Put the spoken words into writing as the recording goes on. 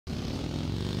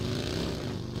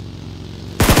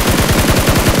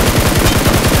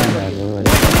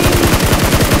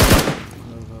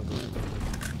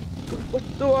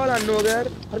कस्तो वाल हान्नु हो यार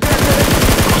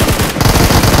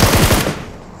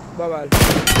बबाल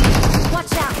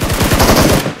Watch out.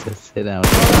 Sit down.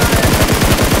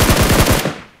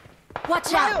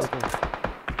 Watch out.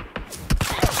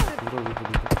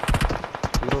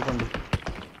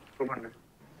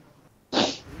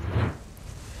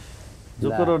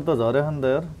 Joker त झरे हन त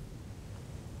यार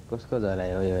कसको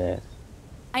झरायो यो यार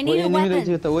I need a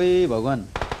weapon. त ओइ भगवान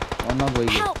अन्न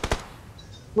गइयो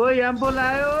ओइ एम्पल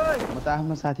आयो ओइ म त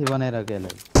आफ्नो साथी बनाएर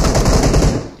केलाई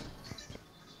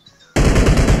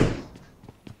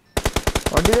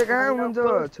अडिले कहाँ हुन्छ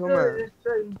छेउमा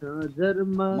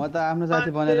म त आफ्नो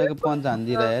साथी बनाएर पञ्च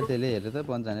हान्दिरा यार त्यसले हेरे त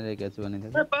पञ्च हानिरहेको छु भने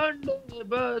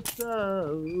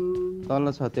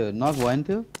तल छ त्यो नक भएन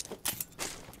थियो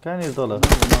कहाँनिर तल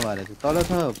नभरे थियो तल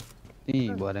छ त्यही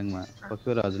भर्याङमा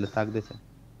पक्कै हजुरले ताक्दैछ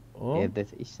हेर्दैछ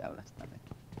इस्सा अवस्थाले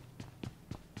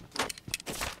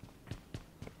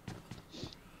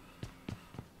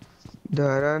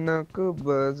धरानको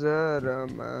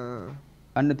बजारमा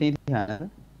अन्य त्यही खाना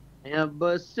यहाँ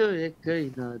बस्यो एकै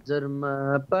नजरमा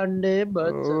पाण्डे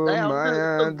बच्च माया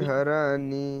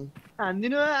धरानी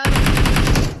हान्दिनु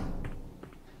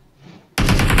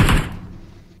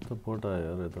त पोटा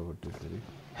यार यतापट्टि फेरि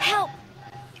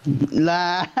ला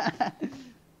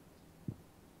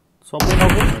सबै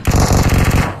नगो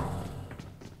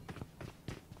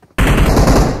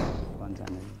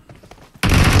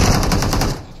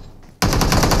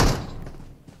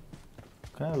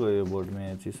कहाँ गयो बोर्डमा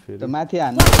यहाँ चिज फेरि त माथि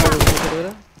हान्नु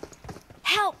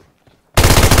Help.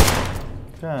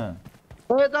 कहाँ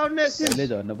ओए दाउडने एकछिन ले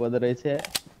झर्नु पर्दो रहेछ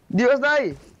दिवस दाइ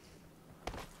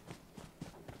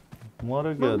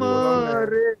मर्यो क्या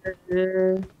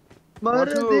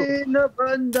मर्दिन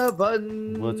भन्दा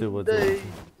बच्यो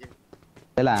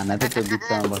त्यसलाई हाना त त्यो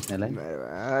बिचमा बस्नेलाई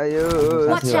आयो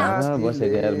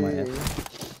बसेको यार म यहाँ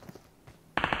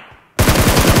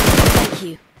Thank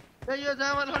you. यो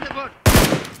जामा लड्ने बोट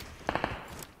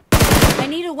I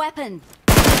need a weapon.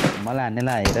 मलाई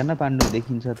हान्नेलाई हेर न पाण्डु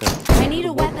देखिन्छ त I need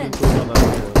a weapon.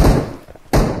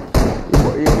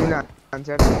 यो नि हान्छ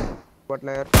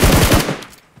बटला यार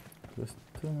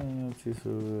कस्तो नयाँ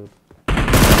चिसो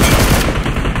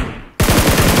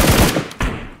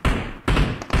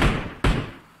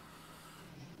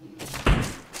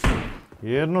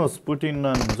हेर्नुहोस् पुटिन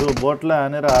नन जो बटलाई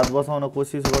हानेर हात बसाउन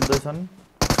कोसिस गर्दैछन्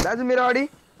दाजु मेरो अडी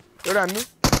एउटा हान्नु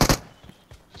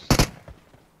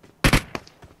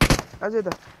दाजु त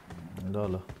ल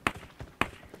ल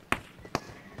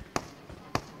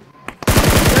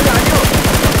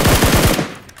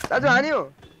दाजु हान्यो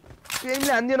त्यो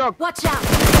एमले हान्दियो न Watch out.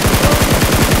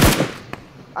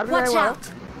 अर्को Watch आयो out.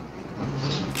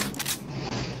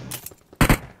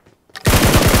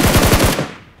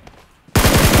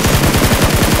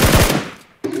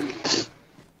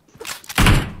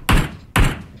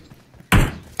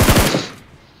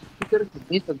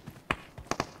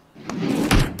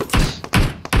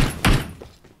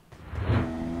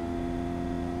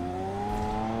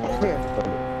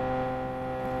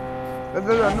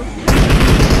 दाजु हान्नु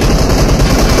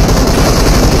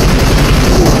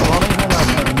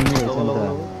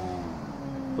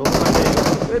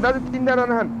ए दाजु तीनजना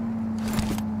नहान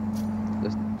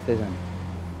जस्तै जाने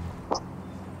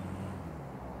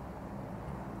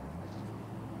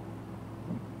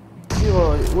के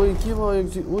भयो ओइ के भयो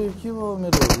एकछिन ओइ के भयो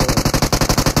मेरो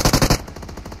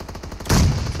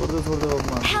छोड्दै अब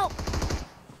मा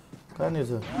कहाँनिर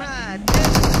छ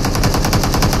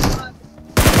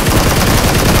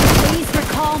Please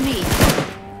recall me.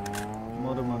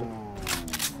 मरे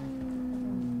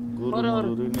गुरु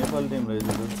नेपाल टिम रहेछ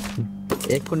त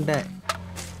एक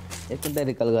घन्टा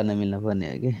रिकल गर्न मिल्न पर्ने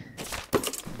हो कि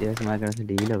दिवस मार्केट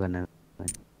ढिलो गर्न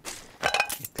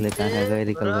एक्लै कहाँ गएर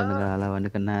रिकल गर्नु होला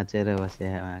भनेको नाचेर बसे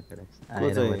मार्केट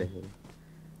आएर गरेको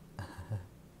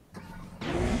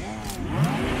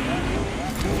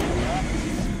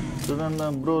सुजन्दा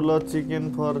ब्रो ल चिकन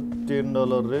फर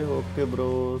 $10 रे okay bro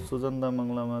सुजन्दा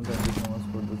मङ्गलामा thank you so much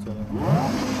for the channel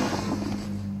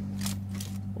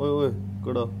ओइ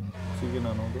कडा चिकन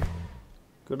आउनु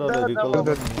कडा रिकल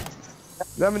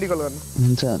जाम रिकल गर्न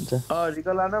हुन्छ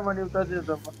रिकल आना भने उता दियो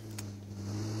त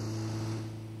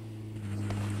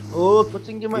ओ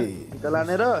कोचिङ गेममा रिकल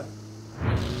आनेर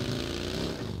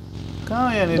कहाँ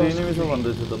यहाँनिर एनिमी छ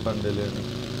भन्दै थियो त पाण्डेले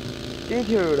के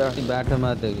थियो एउटा बाटोमा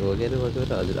त हो के रे बस्यो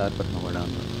त हजुर अर्को ठाउँबाट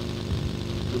आउनु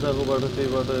उताको बाटो त्यही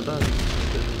बाटो यता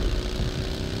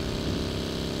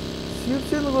सिट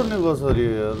चेन्ज गर्ने कसरी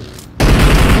यार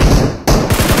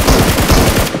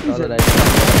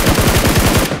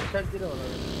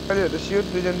अहिले त सियोर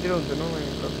दुईजनातिर हुन्छ न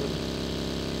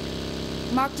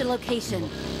Marked a location.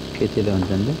 के चाहिँ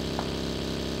हुन्छ नि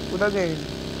उता चाहिँ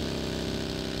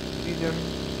रिजन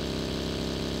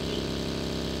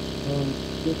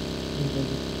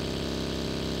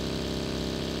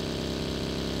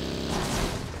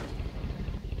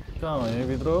कहाँ हो यही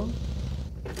भित्र हो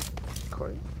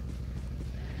खै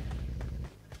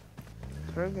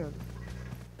छैन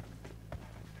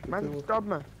माथि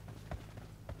टपमा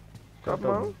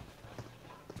हो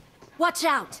Watch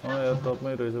out! यार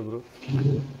टपमै रहेछ ब्रो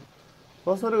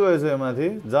कसरी गएछ यहाँ माथि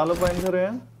जालो पाइन्छ र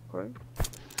यहाँ खै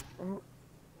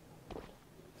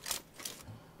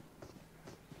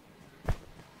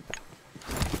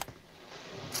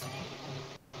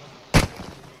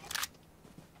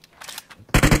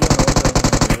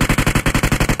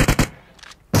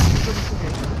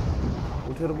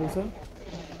उठेर पुग्छ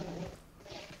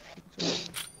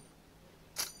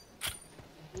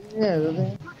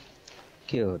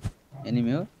के हो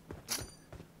एनिमी हो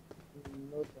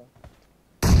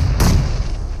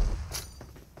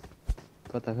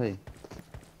कता खै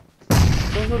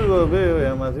कसरी गयो बे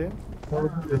यहाँ माथि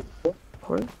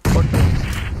खै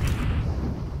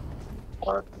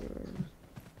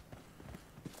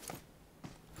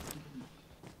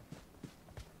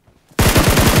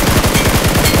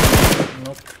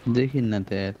देखिन्न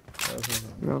त यार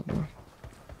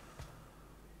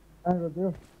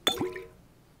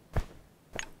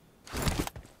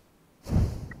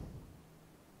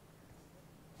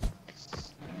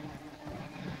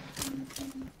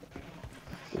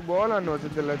बल हान्नु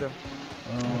पर्छ त्यसलाई त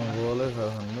बोलै छ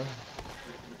भन्दा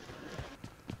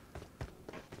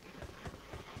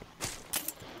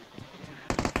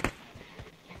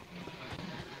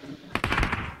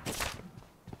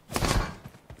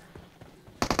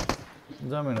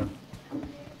जामेन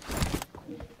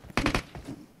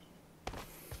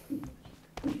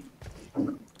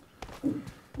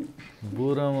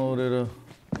बुरामा उरेर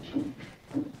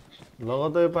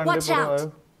लगातार पाण्डे Watch पर out. आयो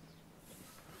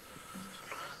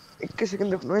एकै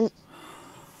सेकेन्ड रोक्नु है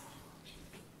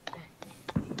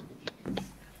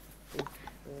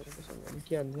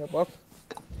के हान्छ बक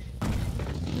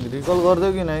रिकल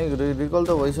गरिदियो कि नै रिकल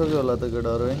त भइसक्यो होला त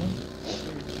केटाहरू होइन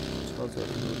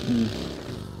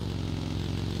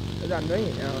जान्नु है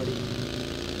यहाँ अगाडि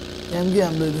एमके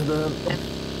हाम्दै थियो त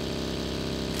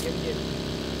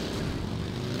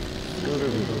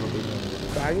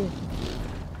भाग्यो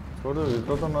छोडो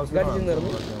भित्र त गाडी चिन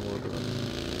गरौँ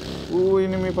ऊ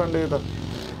इनिमी पाण्डे यता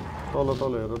तल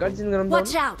तल हेर गाडी चिन गरौँ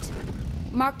Watch out!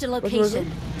 Marked a location.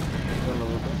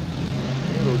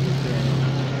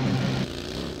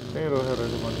 त्यही रोकेर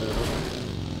रहेछ पाण्डे हेर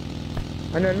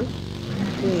होइन हान्नु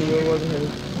यो गर्दाखेरि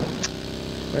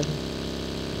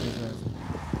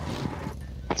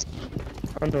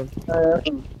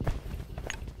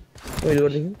मैले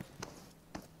गर्देखि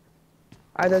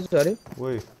आज छु अरे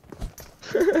ओइ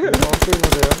नक्कै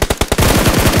मजा यार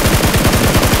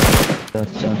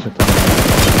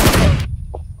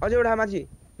अझै एउटा माथि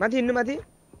माथि हिँड्नु माथि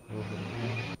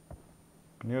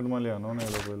नेट मैले हानौ न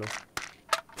यसलाई पहिला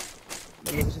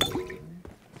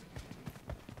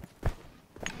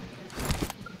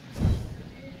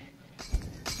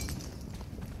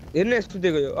हेर्नु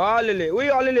सुतेको यो अलेले उही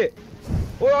अलेले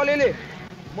ओ अलेले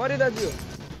मरे दाजु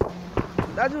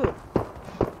दाजु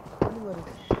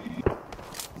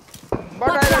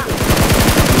Watch out!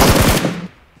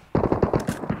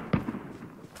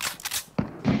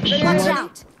 Watch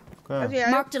out! कहाँ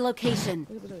Marked a location.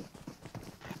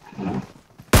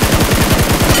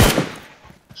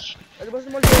 अझै बस्नु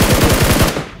मैले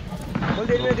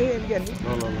देखेँ एमके हान्नु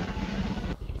ल ल ल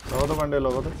लगा त पाण्डे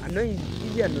लगा त हान्नु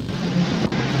इजी हान्नु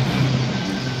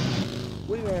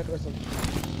उही माया कसम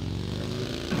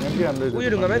एमके हान्दै उयो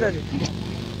ढुङ्गामा है दाजु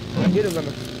यो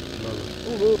ढुङ्गामा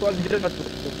ऊ कल भित्र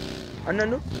हान्नु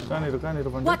हान्नु कहाँनिर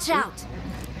पाण्डे Watch out!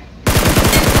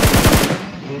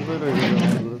 दुर्दै रहेछ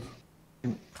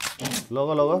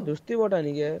लगा लगा धुस्ती बटा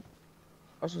नि के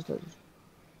असुस्थ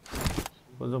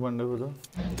खोज पाण्डे खोज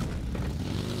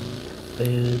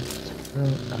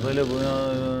मैले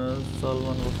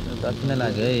सलमान बस्ने तात्न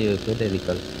लाग्यो है यो केटा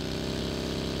रिकल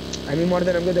हामी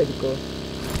मर्दैनौँ के दाजुको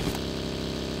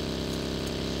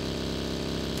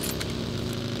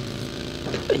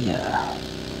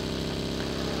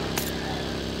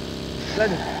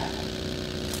दाजु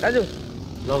दाजु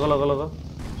लगा लगा लगा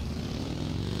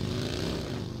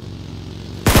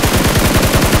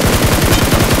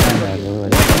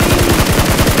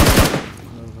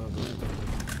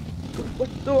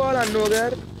कस्तो वाला हान्नु हो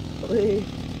यार ओए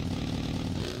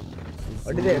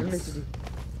अडी दे हेर्नु एकचोटि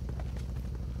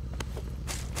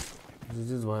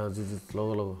जिजिज भयो जिजिज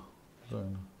लगा लगा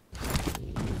जाइन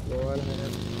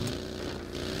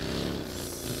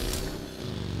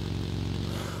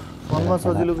फोनमा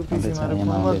सजिलो कि पीसीमा रे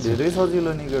फोनमा धेरै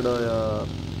सजिलो नि केडा यार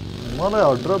मलाई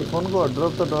हट फोनको हट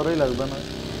ड्रप त डरै लाग्दैन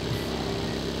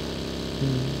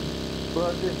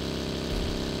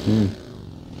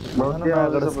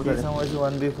समझ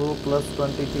 1v4 plus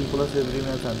 20 kill plus every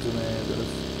match हान्छु म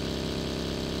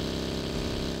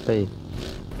सही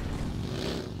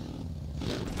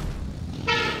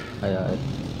आया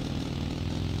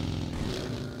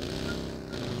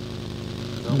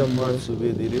नंबर सुबे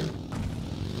धीरे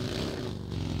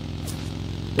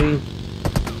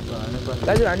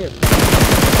दाजु हान्यो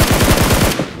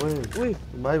ओए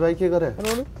भाइ भाइ के गरे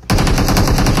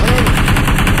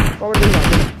कभर दिनु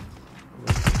भएको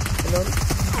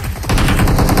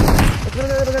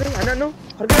हान्नु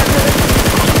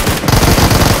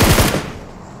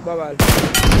बाबाल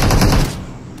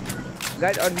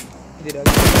गाइड अर्दिर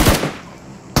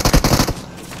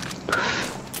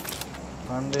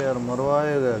काण्डे यार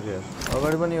मरवायो गयो के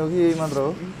अगाडि पनि हो कि यही मात्र हो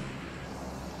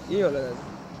यही होला दाजु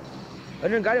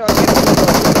अनि गाडी अर्दिर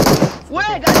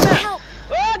ओए गाडीमा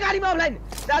ओ गाडीमा अफलाइन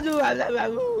दाजु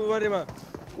मरेमा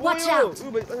Watch out!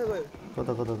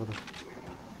 कता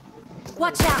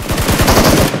Watch out!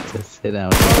 sit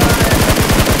down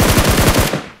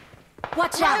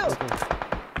Watch out!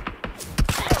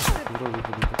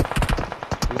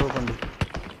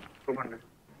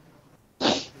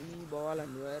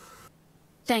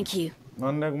 Thank you.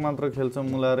 अन्यक मात्र खेल्छ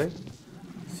मुलारे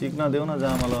सिक्न देऊ न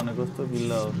जामा लाउने कस्तो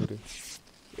बिल्ला हो फेरि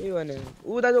ए भने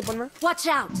उ दाजु ओपनमा Watch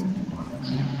out!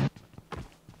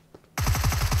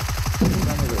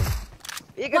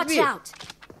 Watch out!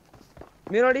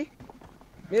 मेरोडी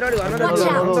घरमा Watch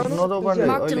out! नदो पनि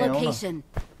Marked a अहिले आउन location.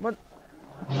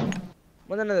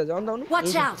 मजा नदाजु आउनु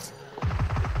Watch out!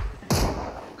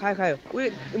 खायो उही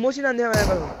मोसिन आन्थ्यो माया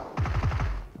गर्नु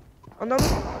अन्त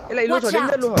यसलाई लो Watch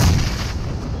छोडिन्छ out. लो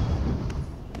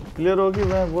क्लियर हो कि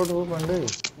ब्याक बोर्ड हो भन्दै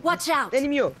Watch out!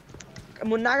 एनिमी हो म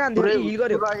नागा आन्थ्यो हिल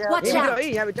गर्यो Watch out! है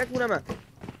यहाँ भित्र कुनामा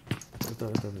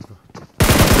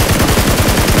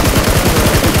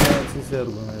सिसेर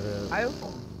घुमेर आयो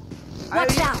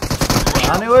Watch out!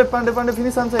 हाने ओए पाण्डे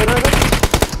फिनिस आन्छ हेर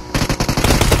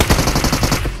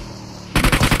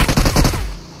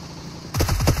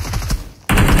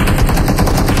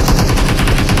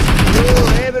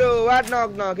hey bro what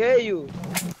knock hey you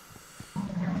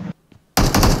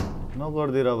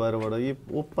नगर्दिएर बाहिरबाट यी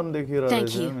ओपन देखिरहेछ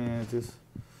Thank you. म्याचेस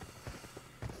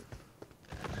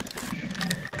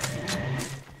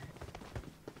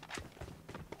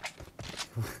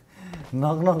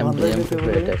नक भन्दै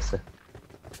थियो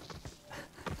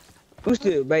उस्तो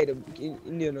बाहिर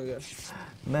इन्डियन हो क्या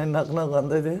नै नक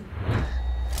भन्दै थियो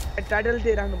टाइटल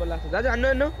त्यही राख्नु पर्ला लाग्छ दाजु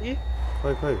हान्नु यी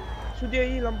खै सुत्यो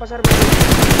यी लम्पसार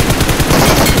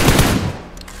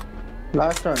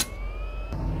लास्ट टर्न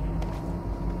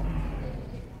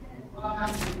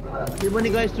के पनि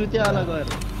गाइस सुत्या होला गएर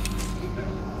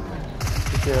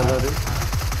के होला रे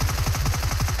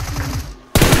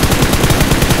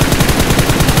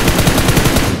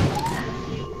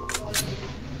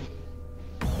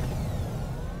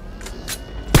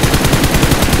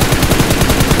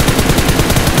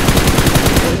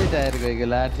टायर गएको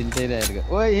ला तिनटै टायर गयो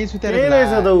ओए यही सुतेर के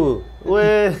रहेछ त उ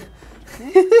ओए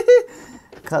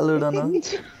खालुडन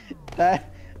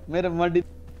मेरो मड्डी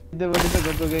त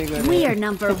गएको गएको We are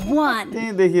number 1. त्यही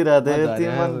देखिरहेको थियो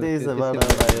तिमीले त्यही छ बाडा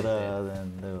लागेर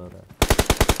जान्दै होला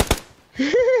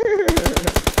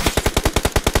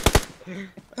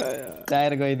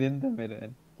टायर गइदियो नि त मेरो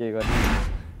के गर्ने